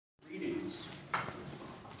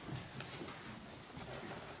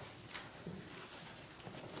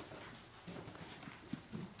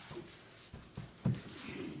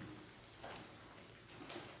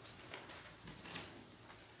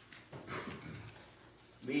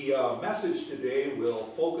The message today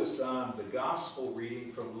will focus on the gospel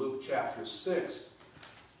reading from Luke chapter 6,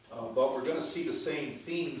 but we're going to see the same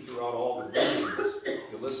theme throughout all the readings if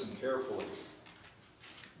you listen carefully.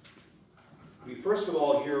 We first of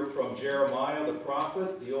all hear from Jeremiah the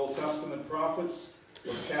prophet, the Old Testament prophets,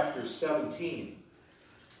 from chapter 17.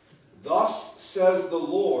 Thus says the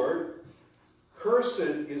Lord, cursed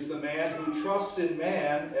is the man who trusts in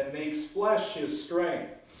man and makes flesh his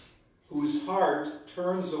strength, whose heart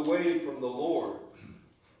turns away from the Lord.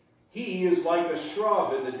 He is like a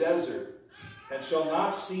shrub in the desert, and shall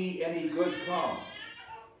not see any good come.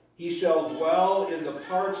 He shall dwell in the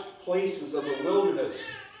parched places of the wilderness,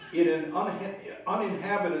 in an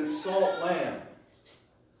uninhabited salt land.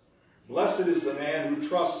 Blessed is the man who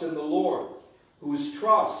trusts in the Lord, whose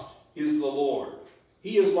trust is the Lord.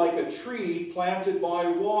 He is like a tree planted by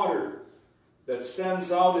water, that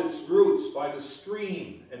sends out its roots by the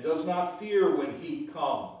stream and does not fear when heat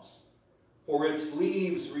comes. For its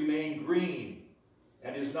leaves remain green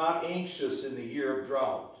and is not anxious in the year of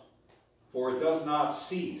drought. For it does not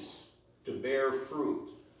cease to bear fruit.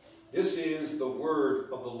 This is the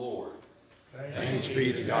word of the Lord. Thanks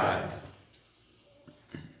be to God.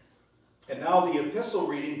 And now the epistle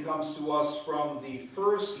reading comes to us from the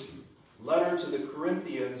first letter to the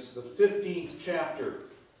Corinthians, the 15th chapter,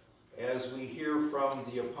 as we hear from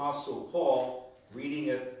the Apostle Paul, reading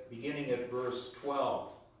it, beginning at verse 12.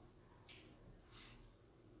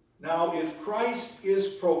 Now, if Christ is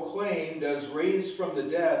proclaimed as raised from the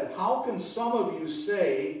dead, how can some of you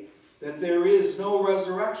say that there is no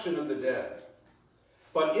resurrection of the dead?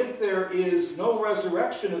 But if there is no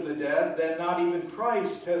resurrection of the dead, then not even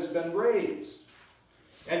Christ has been raised.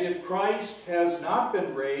 And if Christ has not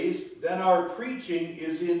been raised, then our preaching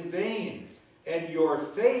is in vain, and your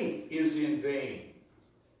faith is in vain.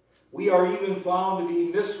 We are even found to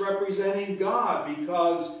be misrepresenting God,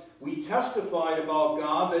 because we testified about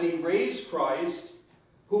God that he raised Christ,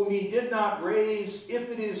 whom he did not raise,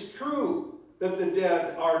 if it is true that the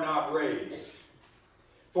dead are not raised.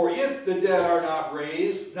 For if the dead are not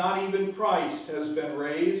raised, not even Christ has been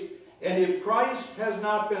raised. And if Christ has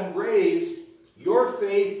not been raised, your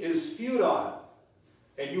faith is futile,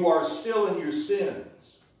 and you are still in your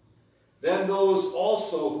sins. Then those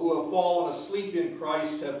also who have fallen asleep in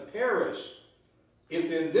Christ have perished.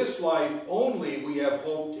 If in this life only we have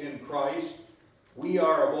hoped in Christ, we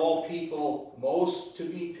are of all people most to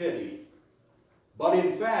be pitied. But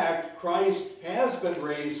in fact, Christ has been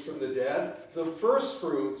raised from the dead, the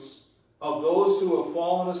firstfruits of those who have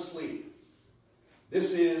fallen asleep.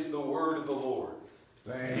 This is the word of the Lord.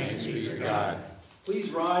 Thanks be to God.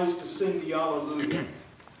 Please rise to sing the Alleluia.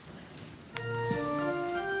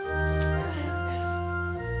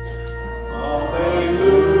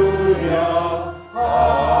 Alleluia, alleluia,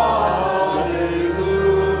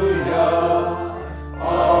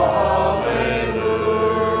 alleluia.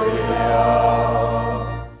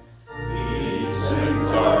 These things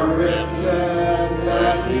are written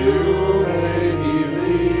that you may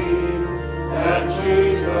believe that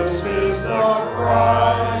Jesus is the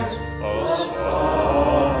Christ, the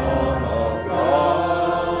Son of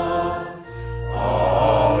God.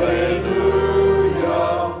 Alleluia,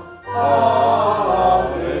 alleluia,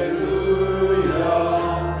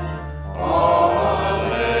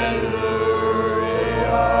 alleluia.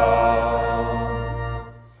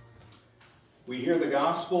 We hear the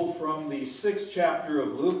gospel from the 6th chapter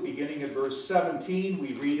of Luke, beginning at verse 17.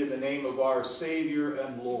 We read in the name of our Savior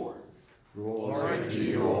and Lord. Glory to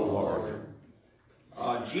you, O Lord.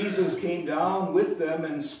 Jesus came down with them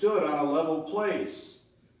and stood on a level place,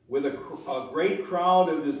 with a great crowd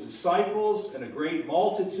of his disciples and a great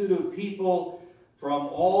multitude of people from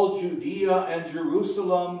all Judea and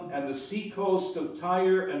Jerusalem and the seacoast of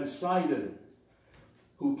Tyre and Sidon,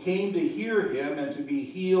 who came to hear him and to be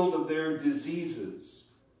healed of their diseases.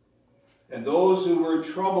 And those who were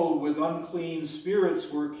troubled with unclean spirits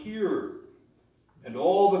were cured. And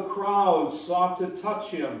all the crowd sought to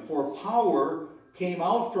touch him, for power came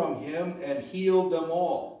out from him and healed them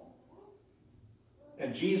all.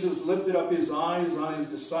 And Jesus lifted up his eyes on his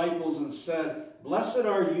disciples and said, Blessed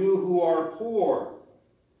are you who are poor,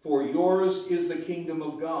 for yours is the kingdom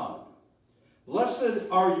of God. Blessed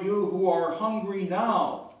are you who are hungry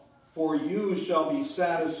now, for you shall be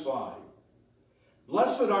satisfied.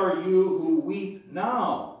 Blessed are you who weep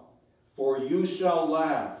now, for you shall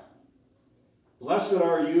laugh. Blessed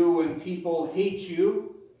are you when people hate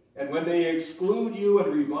you, and when they exclude you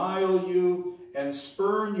and revile you, and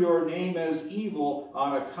spurn your name as evil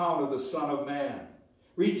on account of the Son of Man.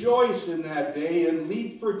 Rejoice in that day and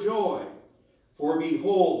leap for joy, for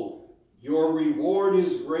behold, your reward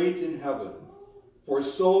is great in heaven. for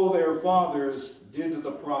so their fathers did to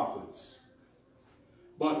the prophets.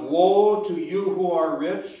 But woe to you who are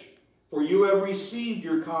rich, for you have received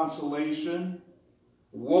your consolation.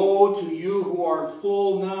 Woe to you who are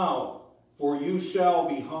full now, for you shall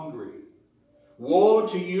be hungry. Woe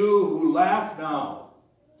to you who laugh now,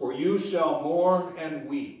 for you shall mourn and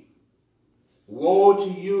weep. Woe to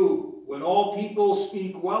you when all people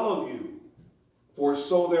speak well of you, for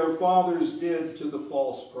so their fathers did to the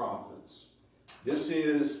false prophets. This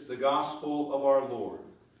is the gospel of our Lord.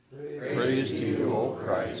 Praise to you, O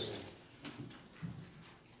Christ.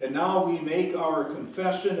 And now we make our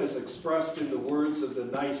confession as expressed in the words of the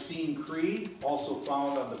Nicene Creed, also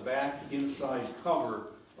found on the back inside cover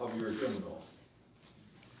of your hymnal.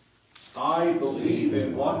 I believe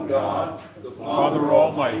in one God, the Father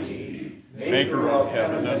Almighty, maker of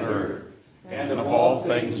heaven and earth, and of all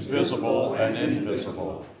things visible and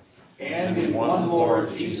invisible, and in one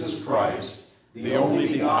Lord Jesus Christ, the only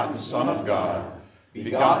begotten Son of God,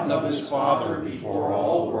 begotten of his Father before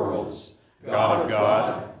all worlds, God of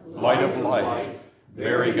God, light of light,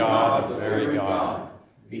 very God of very God,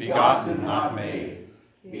 begotten, not made,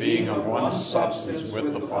 being of one substance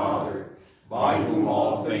with the Father, by whom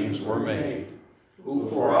all things were made, who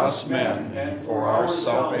for us men and for our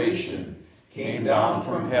salvation came down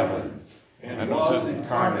from heaven, and was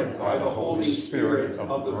incarnate by the Holy Spirit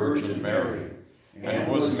of the Virgin Mary, and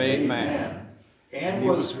was made man, and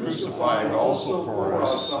was crucified also for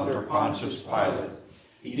us under Pontius Pilate.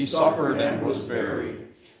 He suffered and was buried,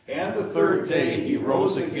 and the third day he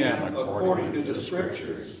rose again according to the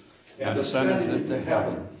Scriptures, and ascended into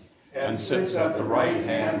heaven, and sits at the right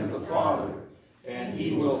hand of the Father. And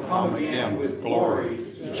he will come again with glory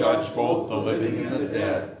to judge both the living and the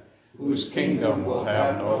dead, whose kingdom will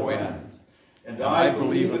have no end. And I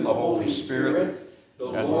believe in the Holy Spirit, the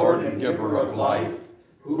Lord and giver of life,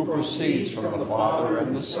 who proceeds from the Father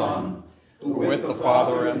and the Son, who with the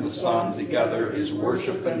Father and the Son together is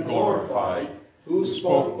worshipped and glorified, who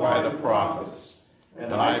spoke by the prophets.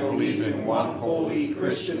 And I believe in one holy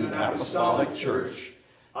Christian and apostolic church.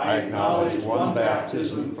 I acknowledge one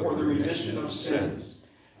baptism for the remission of sins,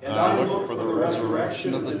 and I look for the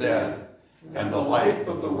resurrection of the dead and the life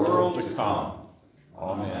of the world to come.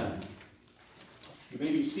 Amen. You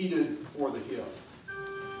may be seated for the hymn.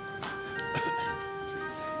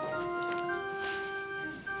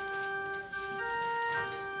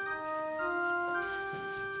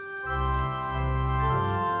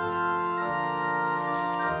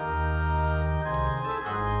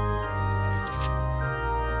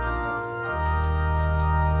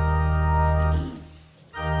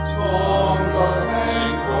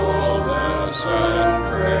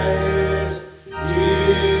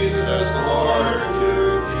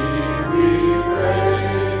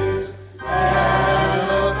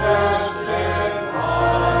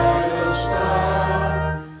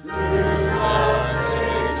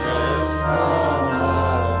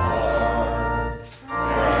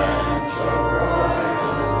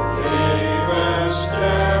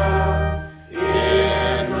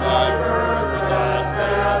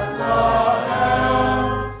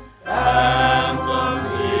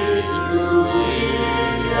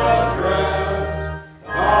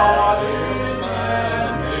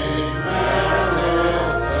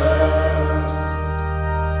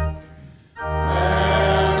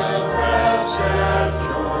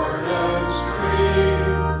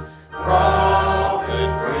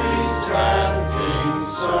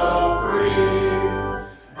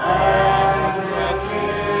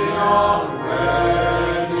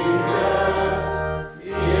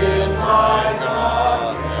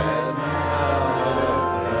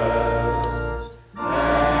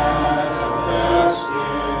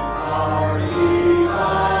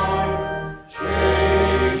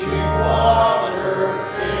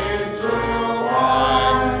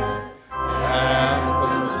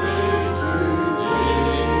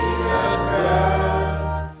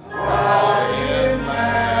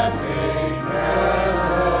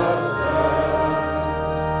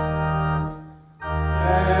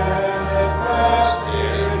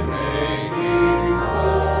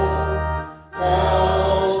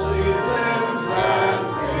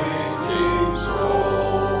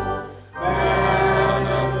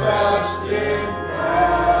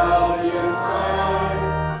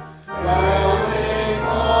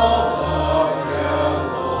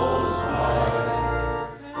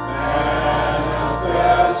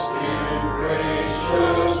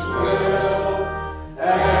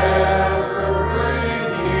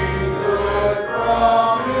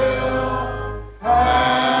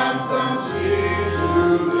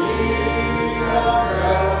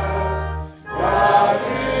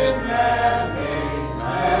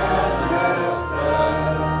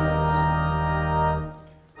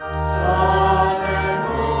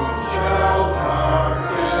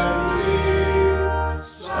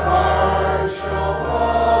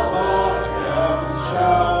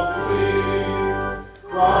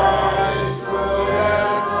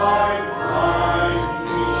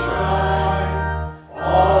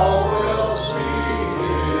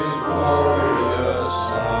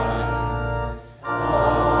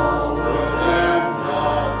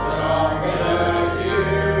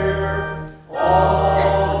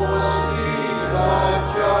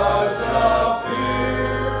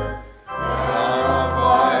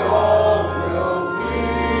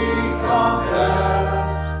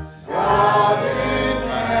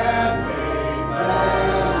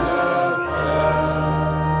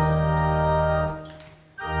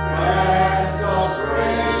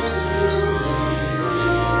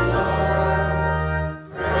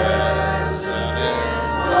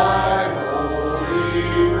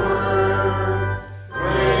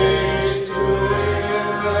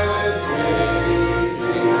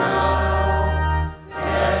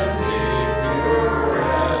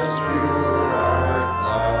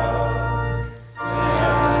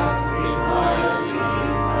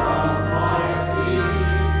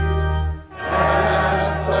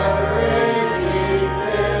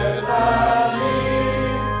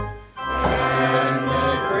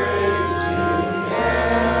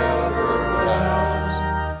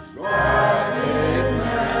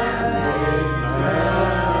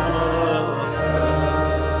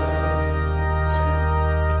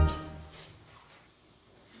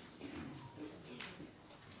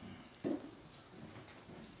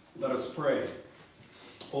 Let us pray.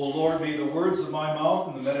 O Lord, may the words of my mouth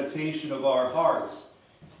and the meditation of our hearts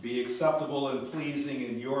be acceptable and pleasing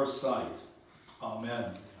in your sight.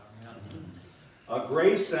 Amen.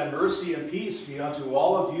 Grace and mercy and peace be unto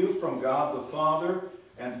all of you from God the Father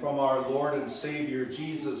and from our Lord and Savior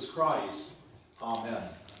Jesus Christ. Amen.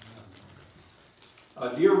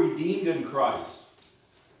 Dear redeemed in Christ,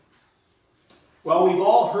 well, we've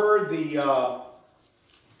all heard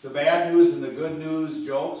the bad news and the good news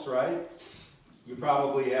jokes, right? You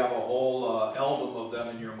probably have a whole album of them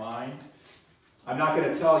in your mind. I'm not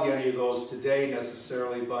going to tell you any of those today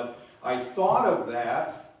necessarily, but I thought of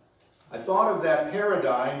that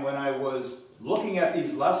paradigm when I was looking at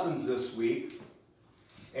these lessons this week,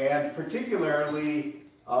 and particularly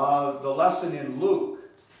the lesson in Luke,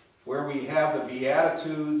 where we have the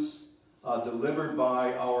Beatitudes delivered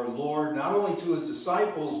by our Lord, not only to his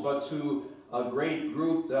disciples, but to a great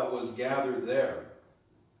group that was gathered there.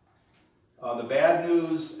 The bad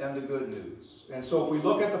news and the good news. And so if we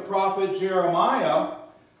look at the prophet Jeremiah,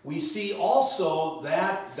 we see also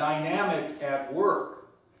that dynamic at work,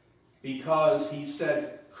 because he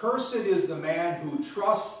said, "Cursed is the man who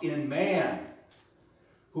trusts in man,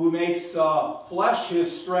 who makes flesh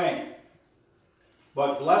his strength,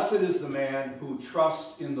 but blessed is the man who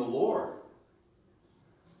trusts in the Lord."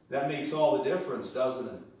 That makes all the difference, doesn't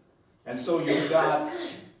it? And so you've got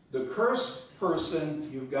the cursed person,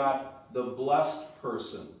 you've got the blessed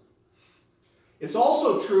person. It's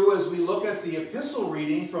also true as we look at the epistle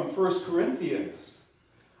reading from 1 Corinthians,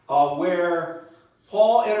 where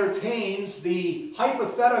Paul entertains the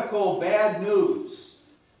hypothetical bad news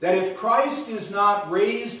that if Christ is not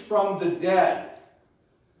raised from the dead,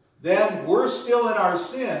 then we're still in our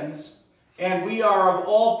sins, and we are of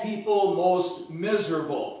all people most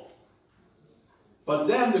miserable. But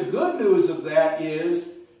then the good news of that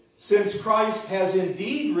is, since Christ has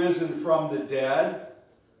indeed risen from the dead,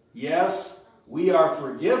 yes, we are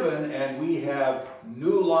forgiven and we have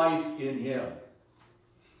new life in him.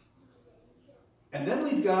 And then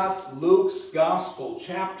we've got Luke's Gospel,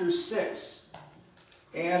 chapter 6.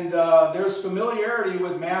 And there's familiarity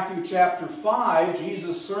with Matthew chapter 5,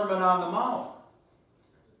 Jesus' Sermon on the Mount.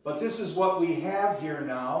 But this is what we have here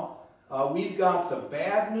now. We've got the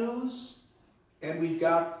bad news and we've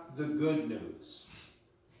got the good news.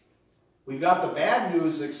 We've got the bad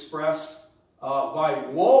news expressed by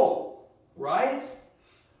woe, right?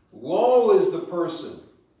 Woe is the person.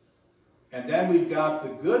 And then we've got the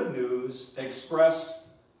good news expressed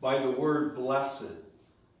by the word blessed.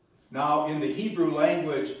 Now, in the Hebrew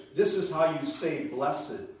language, this is how you say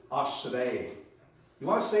blessed, ashrei. You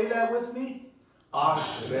want to say that with me?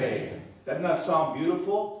 Ashrei. Doesn't that sound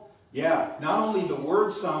beautiful? Yeah, not only the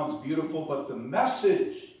word sounds beautiful, but the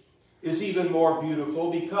message is even more beautiful,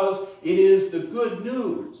 because it is the good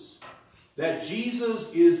news that Jesus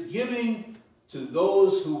is giving to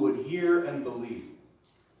those who would hear and believe,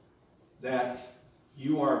 that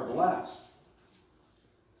you are blessed.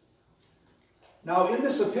 Now, in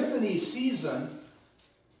this Epiphany season,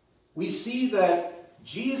 we see that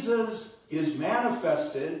Jesus is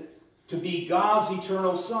manifested to be God's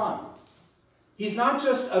eternal Son. He's not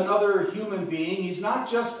just another human being. He's not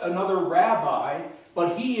just another rabbi,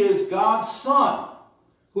 but he is God's Son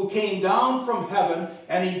who came down from heaven,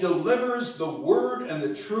 and he delivers the word and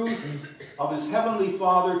the truth of his heavenly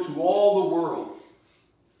Father to all the world.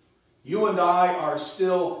 You and I are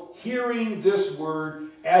still hearing this word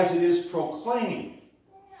as it is proclaimed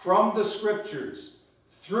from the Scriptures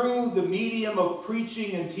through the medium of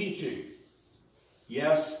preaching and teaching.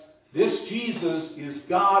 Yes, this Jesus is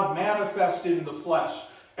God manifested in the flesh.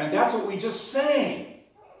 And that's what we just sang.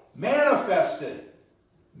 Manifested.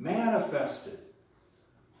 Manifested.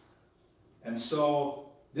 And so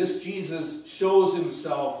this Jesus shows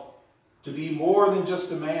himself to be more than just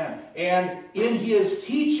a man. And in his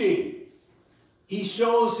teaching, he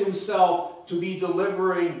shows himself to be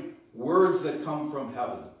delivering words that come from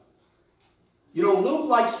heaven. You know, Luke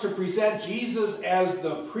likes to present Jesus as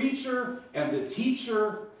the preacher and the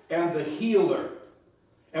teacher and the healer.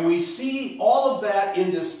 And we see all of that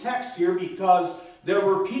in this text here, because there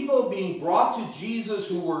were people being brought to Jesus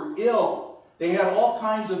who were ill. They had all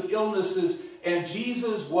kinds of illnesses, and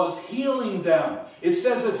Jesus was healing them. It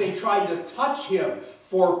says that they tried to touch him,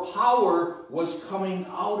 for power was coming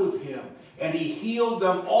out of him. And he healed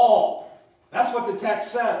them all. That's what the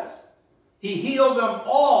text says. He healed them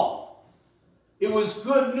all. It was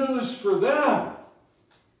good news for them.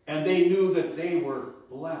 And they knew that they were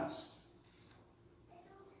blessed.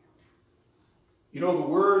 You know, the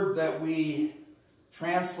word that we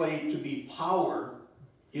translate to be power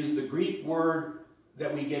is the Greek word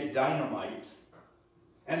that we get dynamite.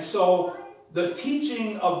 And so the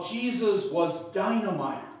teaching of Jesus was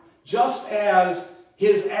dynamite, just as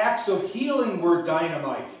his acts of healing were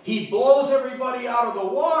dynamite. He blows everybody out of the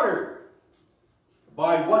water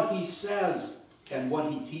by what he says and what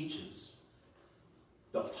he teaches.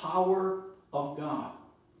 The power of God.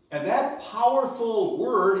 And that powerful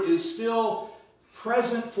word is still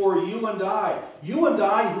present for you and I. You and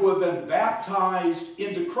I who have been baptized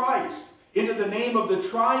into Christ, into the name of the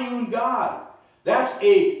triune God. That's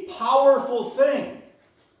a powerful thing.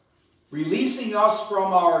 Releasing us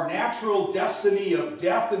from our natural destiny of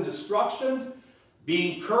death and destruction,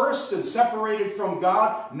 being cursed and separated from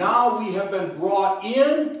God. Now we have been brought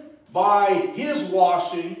in by his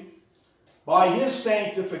washing, by his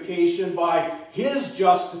sanctification, by his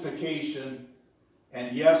justification.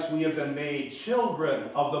 And yes, we have been made children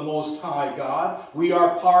of the Most High God. We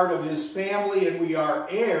are part of his family and we are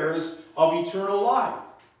heirs of eternal life.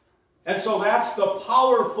 And so that's the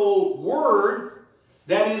powerful word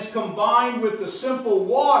that is combined with the simple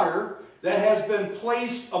water that has been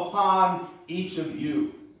placed upon each of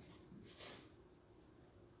you.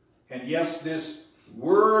 And yes, this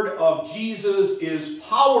word of Jesus is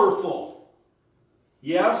powerful.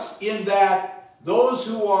 Yes, in that those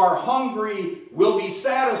who are hungry will be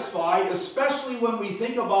satisfied, especially when we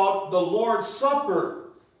think about the Lord's Supper,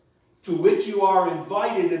 to which you are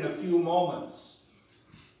invited in a few moments.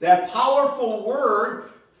 That powerful word,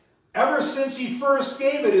 ever since he first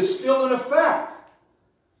gave it, is still in effect.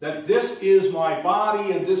 That this is my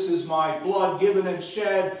body and this is my blood given and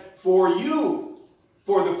shed for you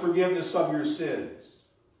for the forgiveness of your sins.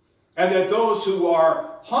 And that those who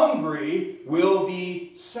are hungry will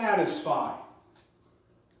be satisfied.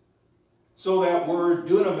 So that word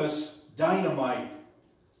dunamis, dynamite,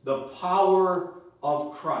 the power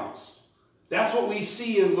of Christ. That's what we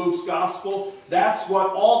see in Luke's gospel. That's what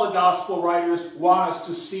all the gospel writers want us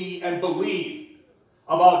to see and believe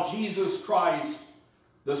about Jesus Christ,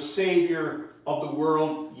 the Savior of the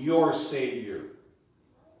world, your Savior.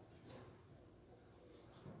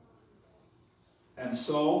 And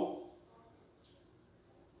so,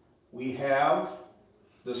 we have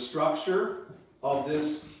the structure of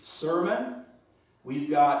this sermon. We've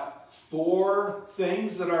got 4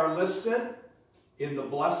 things that are listed in the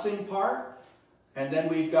blessing part. And then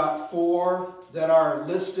we've got 4 that are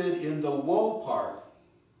listed in the woe part.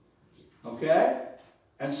 Okay?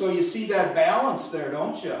 And so you see that balance there,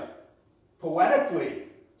 don't you? Poetically,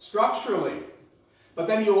 structurally. But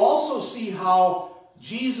then you also see how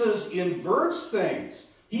Jesus inverts things.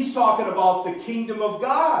 He's talking about the kingdom of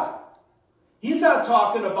God. He's not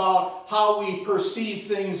talking about how we perceive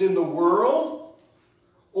things in the world,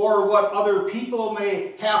 or what other people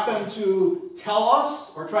may happen to tell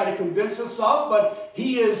us or try to convince us of, but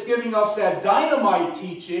he is giving us that dynamite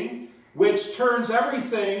teaching which turns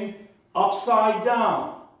everything upside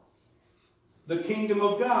down. The kingdom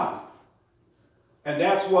of God. And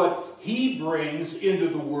that's what he brings into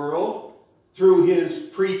the world through his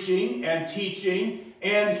preaching and teaching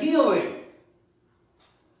and healing.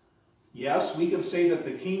 Yes, we can say that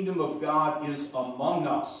the kingdom of God is among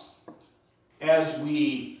us as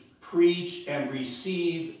we preach and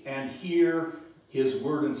receive and hear his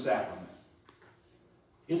word and sacrament.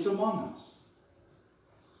 It's among us.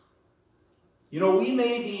 You know, we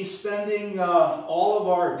may be spending all of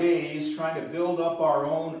our days trying to build up our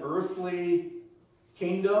own earthly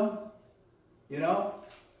kingdom. You know,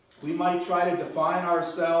 we might try to define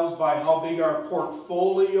ourselves by how big our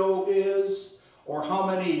portfolio is, or how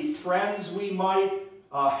many friends we might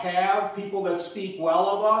have, people that speak well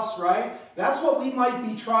of us, right? That's what we might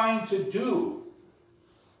be trying to do.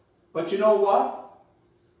 But you know what?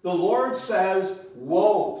 The Lord says,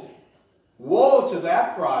 woe. Woe to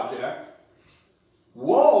that project.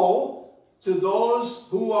 Woe to those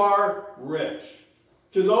who are rich.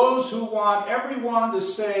 To those who want everyone to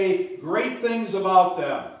say great things about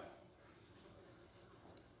them.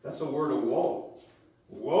 That's a word of woe.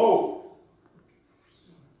 Woe.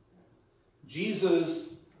 Jesus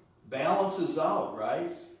balances out,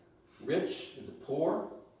 right? Rich and the poor,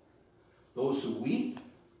 those who weep,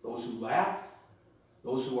 those who laugh,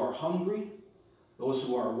 those who are hungry, those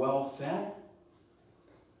who are well fed,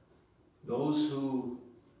 those who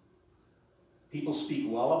people speak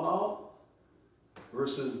well about,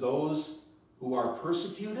 versus those who are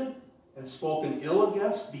persecuted and spoken ill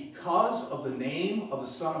against because of the name of the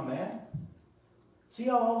Son of Man. See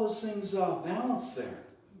how all those things balance there.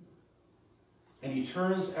 And he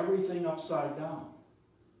turns everything upside down.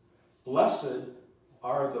 Blessed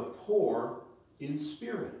are the poor in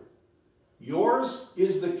spirit. Yours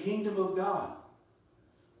is the kingdom of God.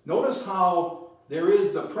 Notice how there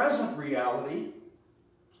is the present reality,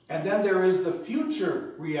 And then there is the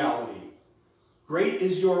future reality. Great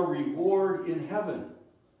is your reward in heaven.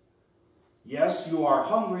 Yes, you are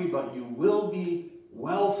hungry, but you will be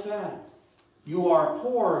well fed. You are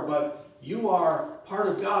poor, but you are part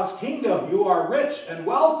of God's kingdom. You are rich and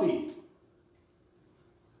wealthy.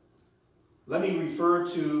 Let me refer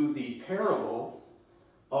to the parable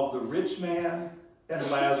of the rich man and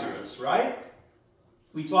Lazarus, right?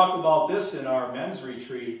 We talked about this in our men's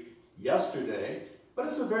retreat yesterday, but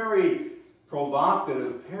it's a very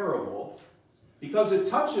provocative parable because it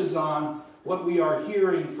touches on what we are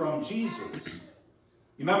hearing from Jesus.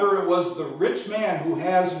 Remember, it was the rich man who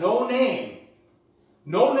has no name,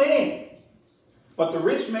 but the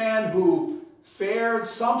rich man who fared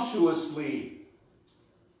sumptuously.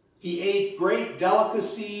 He ate great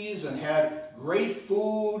delicacies and had great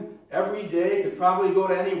food every day, could probably go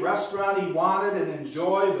to any restaurant he wanted and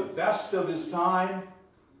enjoy the best of his time.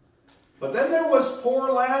 But then there was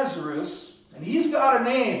poor Lazarus, and he's got a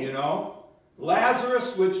name, you know.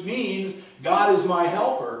 Lazarus, which means God is my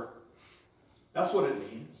helper. That's what it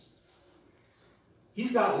means.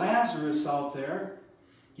 He's got Lazarus out there,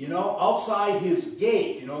 you know, outside his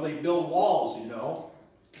gate. You know, they build walls, you know.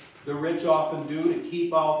 The rich often do to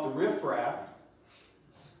keep out the riffraff.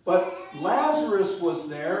 But Lazarus was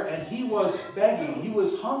there, and he was begging. He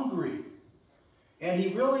was hungry. And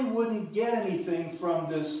he really wouldn't get anything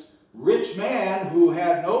from this rich man who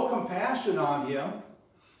had no compassion on him.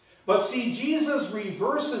 But see, Jesus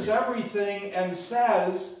reverses everything and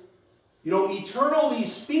says, you know, eternally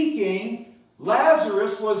speaking,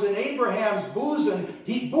 Lazarus was in Abraham's bosom.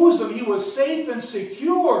 He was safe and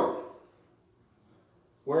secure.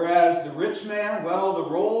 Whereas the rich man, well, the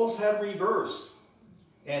roles had reversed.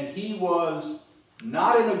 And he was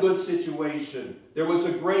not in a good situation. There was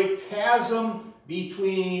a great chasm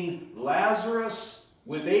between Lazarus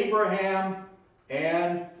with Abraham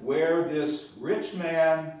and where this rich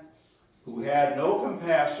man who had no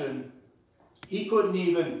compassion, he couldn't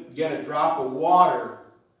even get a drop of water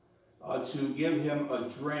to give him a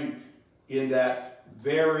drink in that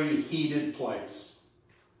very heated place.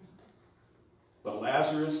 But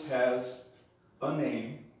Lazarus has a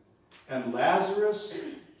name, and Lazarus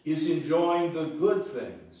is enjoying the good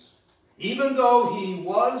things. Even though he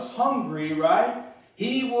was hungry, right,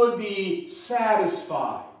 he would be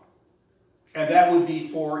satisfied, and that would be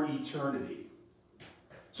for eternity.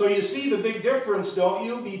 So you see the big difference, don't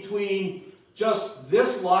you, between just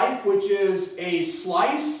this life, which is a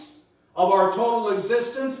slice of our total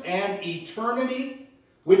existence, and eternity,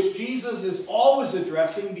 which Jesus is always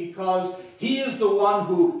addressing because he is the one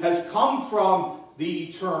who has come from the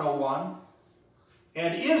eternal one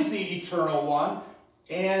and is the eternal one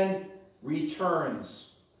and returns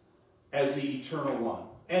as the eternal one.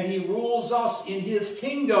 And he rules us in his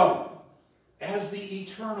kingdom as the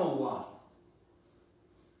eternal one.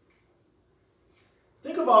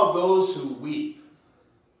 Think about those who weep.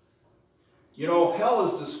 You know, hell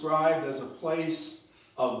is described as a place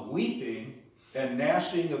of weeping and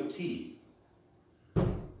gnashing of teeth.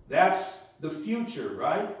 That's the future,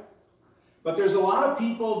 right? But there's a lot of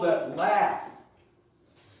people that laugh.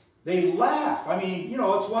 They laugh. I mean, you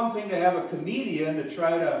know, it's one thing to have a comedian to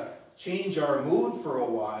try to change our mood for a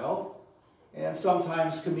while. And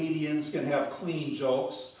sometimes comedians can have clean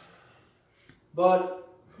jokes. But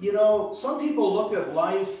you know, some people look at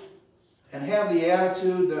life and have the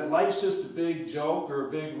attitude that life's just a big joke or a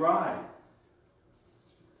big ride.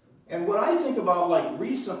 And what I think about, like,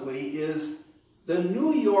 recently is the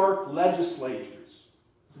New York legislators.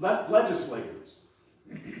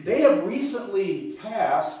 They have recently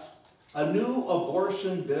passed a new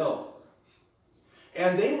abortion bill.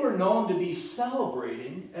 And they were known to be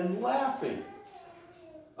celebrating and laughing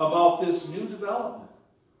about this new development,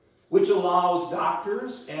 which allows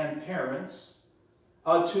doctors and parents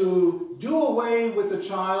to do away with a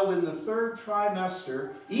child in the 3rd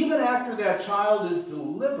trimester. Even after that child is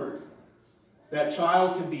delivered, that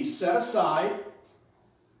child can be set aside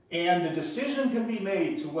and the decision can be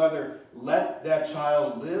made to whether let that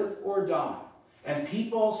child live or die. And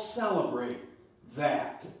people celebrate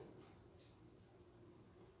that.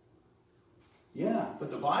 Yeah,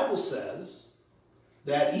 but the Bible says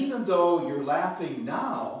that even though you're laughing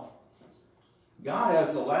now, God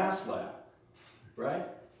has the last laugh, right?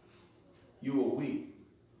 You will weep,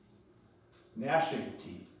 gnashing of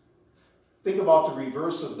teeth. Think about the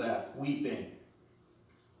reverse of that, weeping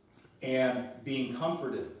and being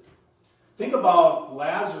comforted. Think about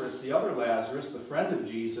Lazarus, the other Lazarus, the friend of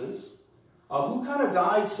Jesus, who kind of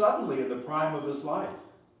died suddenly in the prime of his life.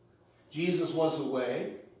 Jesus was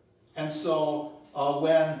away, and so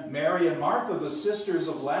when Mary and Martha, the sisters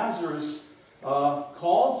of Lazarus,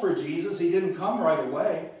 called for Jesus. He didn't come right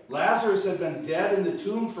away. Lazarus had been dead in the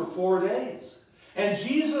tomb for 4 days. And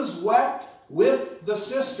Jesus wept with the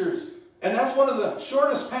sisters. And that's one of the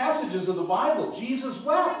shortest passages of the Bible. Jesus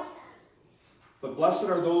wept. But blessed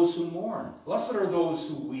are those who mourn. Blessed are those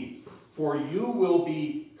who weep, for you will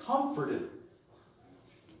be comforted.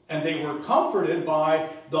 And they were comforted by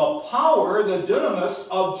the power, the dunamis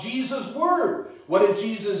of Jesus' word. What did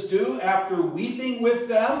Jesus do after weeping with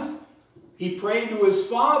them? He prayed to his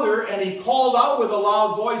Father, and he called out with a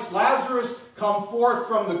loud voice, Lazarus, come forth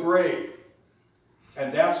from the grave.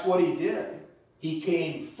 And that's what he did. He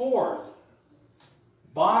came forth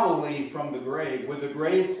bodily from the grave with the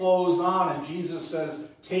grave clothes on, and Jesus says,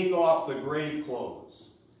 take off the grave clothes.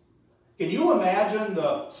 Can you imagine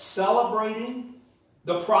the celebrating,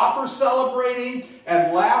 the proper celebrating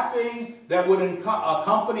and laughing that would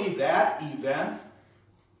accompany that event?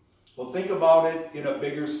 Well, think about it in a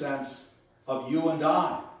bigger sense of you and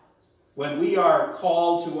I. When we are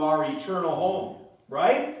called to our eternal home,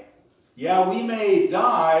 right? Yeah, we may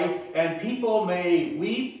die and people may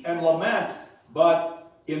weep and lament, but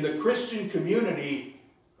in the Christian community,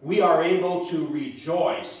 we are able to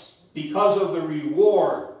rejoice because of the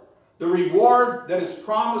reward that is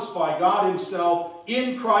promised by God himself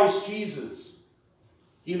in Christ Jesus.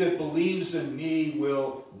 He that believes in me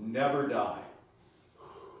will never die.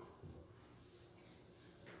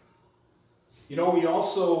 You know, we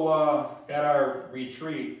also, at our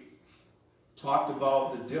retreat, talked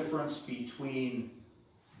about the difference between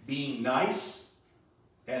being nice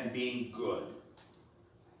and being good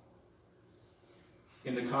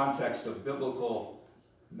in the context of biblical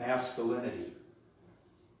masculinity.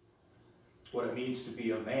 What it means to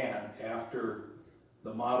be a man after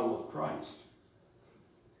the model of Christ.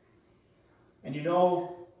 And you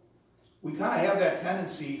know, we kind of have that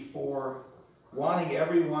tendency for wanting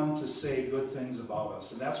everyone to say good things about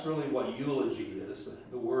us. And that's really what eulogy is,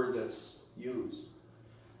 the word that's used.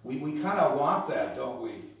 We kind of want that, don't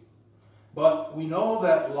we? But we know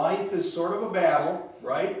that life is sort of a battle,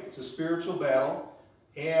 right? It's a spiritual battle.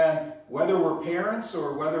 And whether we're parents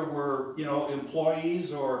or whether we're,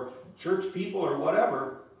 employees or church people or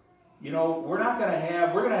whatever, we're going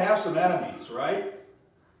to have some enemies, right?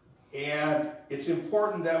 And it's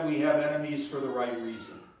important that we have enemies for the right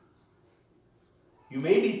reason. You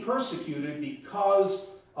may be persecuted because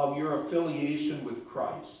of your affiliation with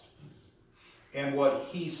Christ and what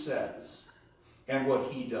he says and what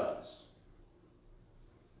he does.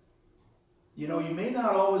 You may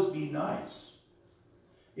not always be nice.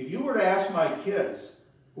 If you were to ask my kids,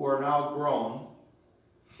 who are now grown,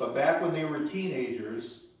 but back when they were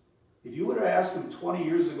teenagers, if you were to ask them 20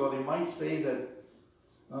 years ago, they might say that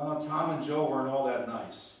Tom and Joe weren't all that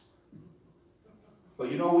nice. But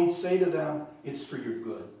we'd say to them, it's for your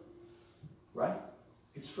good. Right?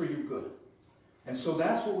 It's for your good. And so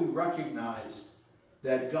that's what we recognize,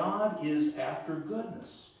 that God is after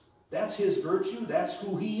goodness. That's his virtue. That's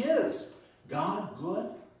who he is. God, good.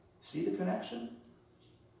 See the connection?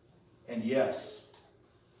 And yes,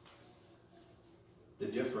 the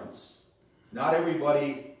difference. Not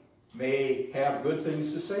everybody may have good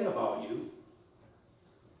things to say about you.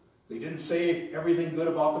 They didn't say everything good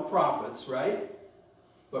about the prophets, right?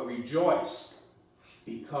 But rejoice,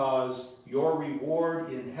 because your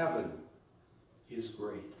reward in heaven is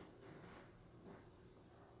great.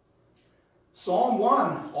 Psalm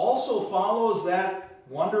 1 also follows that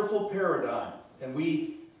wonderful paradigm, and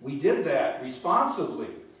we did that responsively.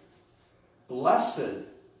 Blessed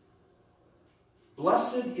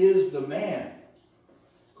is the man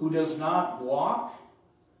who does not walk,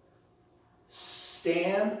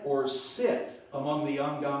 stand, or sit among the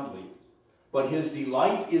ungodly, but his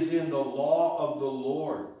delight is in the law of the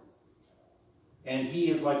Lord. And he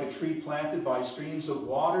is like a tree planted by streams of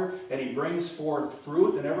water, and he brings forth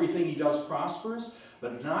fruit, and everything he does prospers.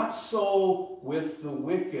 But not so with the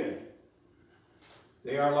wicked.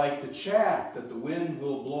 They are like the chaff that the wind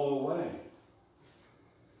will blow away.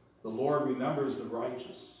 The Lord remembers the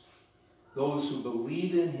righteous, those who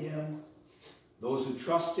believe in him, those who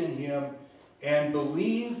trust in him, and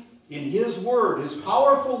believe in his word, his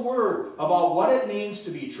powerful word, about what it means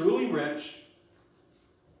to be truly rich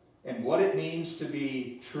and what it means to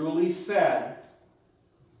be truly fed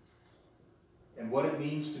and what it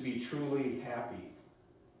means to be truly happy.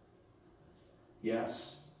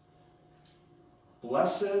 Yes.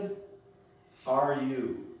 Blessed are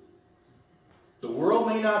you. The world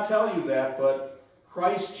may not tell you that, but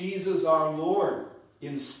Christ Jesus our Lord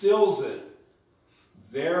instills it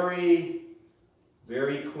very,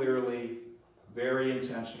 very clearly, very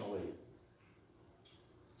intentionally.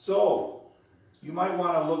 So, you might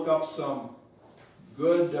want to look up some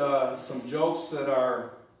good, some jokes that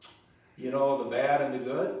are, you know, the bad and the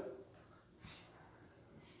good.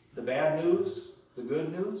 The bad news, the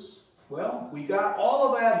good news. Well, we got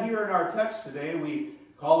all of that here in our text today. We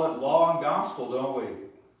call it law and gospel, don't we?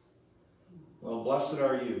 Well, blessed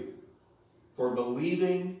are you for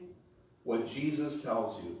believing what Jesus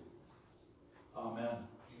tells you. Amen. Amen.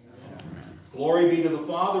 Glory be to the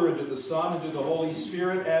Father, and to the Son, and to the Holy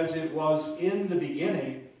Spirit, as it was in the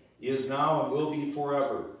beginning, is now, and will be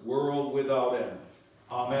forever, world without end.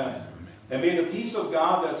 Amen. Amen. And may the peace of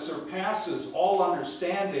God that surpasses all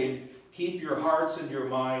understanding keep your hearts and your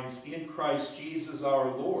minds in Christ Jesus our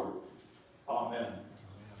Lord. Amen.